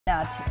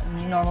out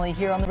normally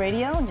here on the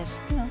radio and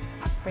just,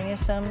 bring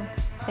us some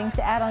things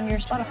to add on your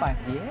Spotify.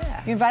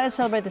 Yeah. You're invited to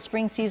celebrate the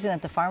spring season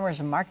at the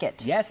Farmers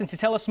Market. Yes, and to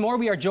tell us more,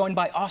 we are joined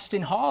by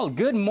Austin Hall.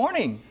 Good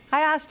morning.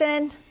 Hi,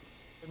 Austin.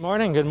 Good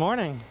morning. Good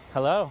morning.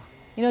 Hello.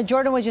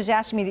 Jordan was just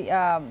asking me,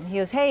 he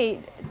goes,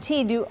 hey,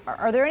 T,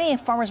 are there any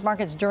farmers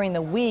markets during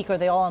the week, or are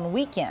they all on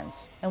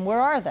weekends? And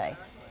where are they?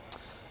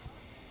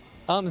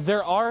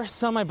 There are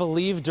some, I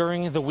believe,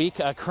 during the week.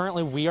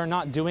 Currently, we are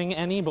not doing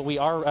any, but we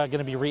are going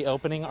to be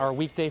reopening our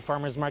weekday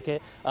farmers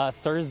market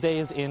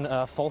Thursdays in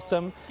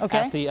Folsom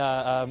at the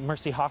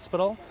Mercy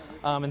Hospital.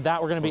 And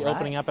that we're going to be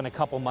opening up in a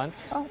couple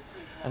months. Oh.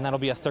 And that'll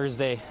be a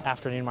Thursday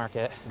afternoon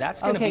market.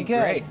 That's going to be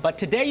great. But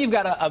today you've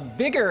got a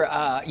bigger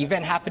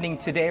event happening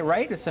today,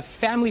 right? It's a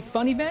family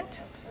fun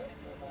event?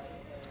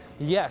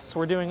 Yes,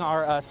 we're doing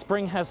our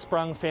Spring Has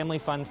Sprung Family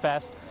Fun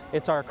Fest.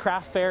 It's our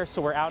craft fair,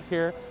 so we're out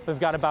here. We've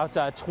got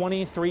about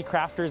 23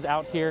 crafters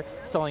out here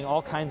selling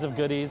all kinds of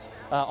goodies,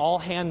 all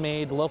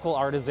handmade, local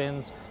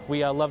artisans.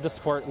 We love to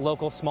support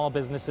local small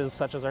businesses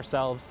such as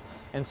ourselves.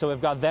 And so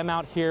we've got them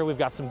out here. We've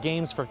got some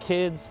games for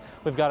kids.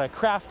 We've got a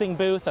crafting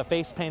booth, a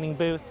face painting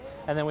booth.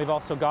 And then we've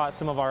also got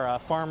some of our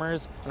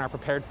farmers and our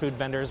prepared food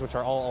vendors, which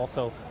are all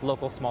also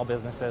local small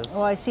businesses.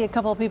 Oh, I see a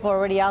couple of people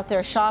already out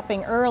there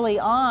shopping early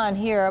on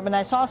here. And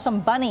I saw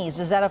some bunnies.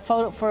 Is that a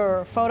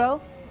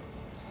photo?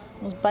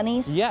 Those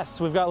bunnies? Yes,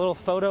 we've got a little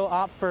photo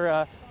op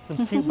for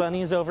some cute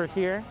bunnies over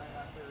here.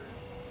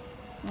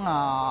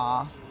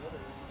 Aww.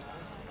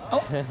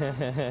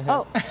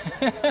 Oh.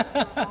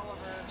 Oh.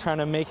 Trying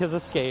to make his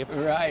escape.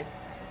 Right.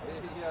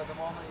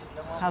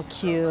 How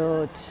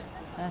cute.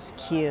 That's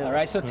cute. All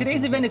right, so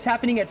today's event is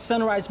happening at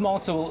Sunrise Mall,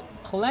 so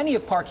plenty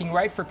of parking,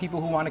 right, for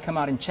people who want to come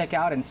out and check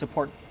out and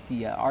support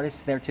the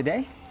artists there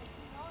today?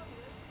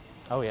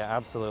 Oh, yeah,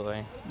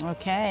 absolutely.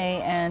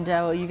 Okay, and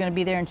you're going to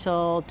be there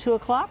until 2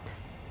 o'clock?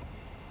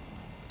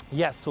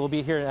 Yes, we'll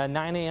be here at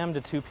 9 a.m.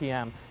 to 2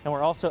 p.m. And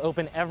we're also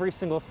open every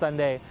single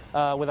Sunday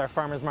with our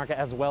farmers market,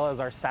 as well as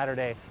our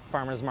Saturday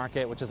farmers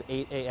market, which is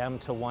 8 a.m.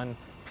 to 1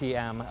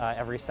 p.m.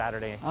 Every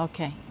Saturday.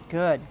 Okay,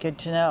 good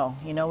to know.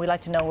 We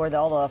like to know where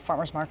all the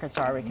farmers markets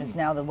are, because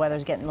now the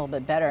weather's getting a little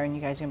bit better and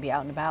you guys are going to be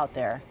out and about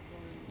there.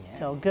 Yes.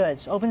 So good.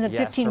 So opens in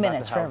 15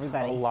 minutes for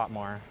everybody. A lot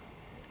more.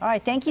 All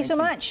right, thank you so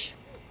much.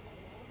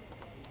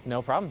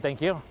 No problem.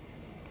 Thank you.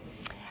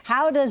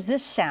 How does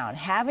this sound?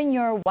 Having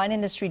your wine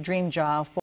industry dream job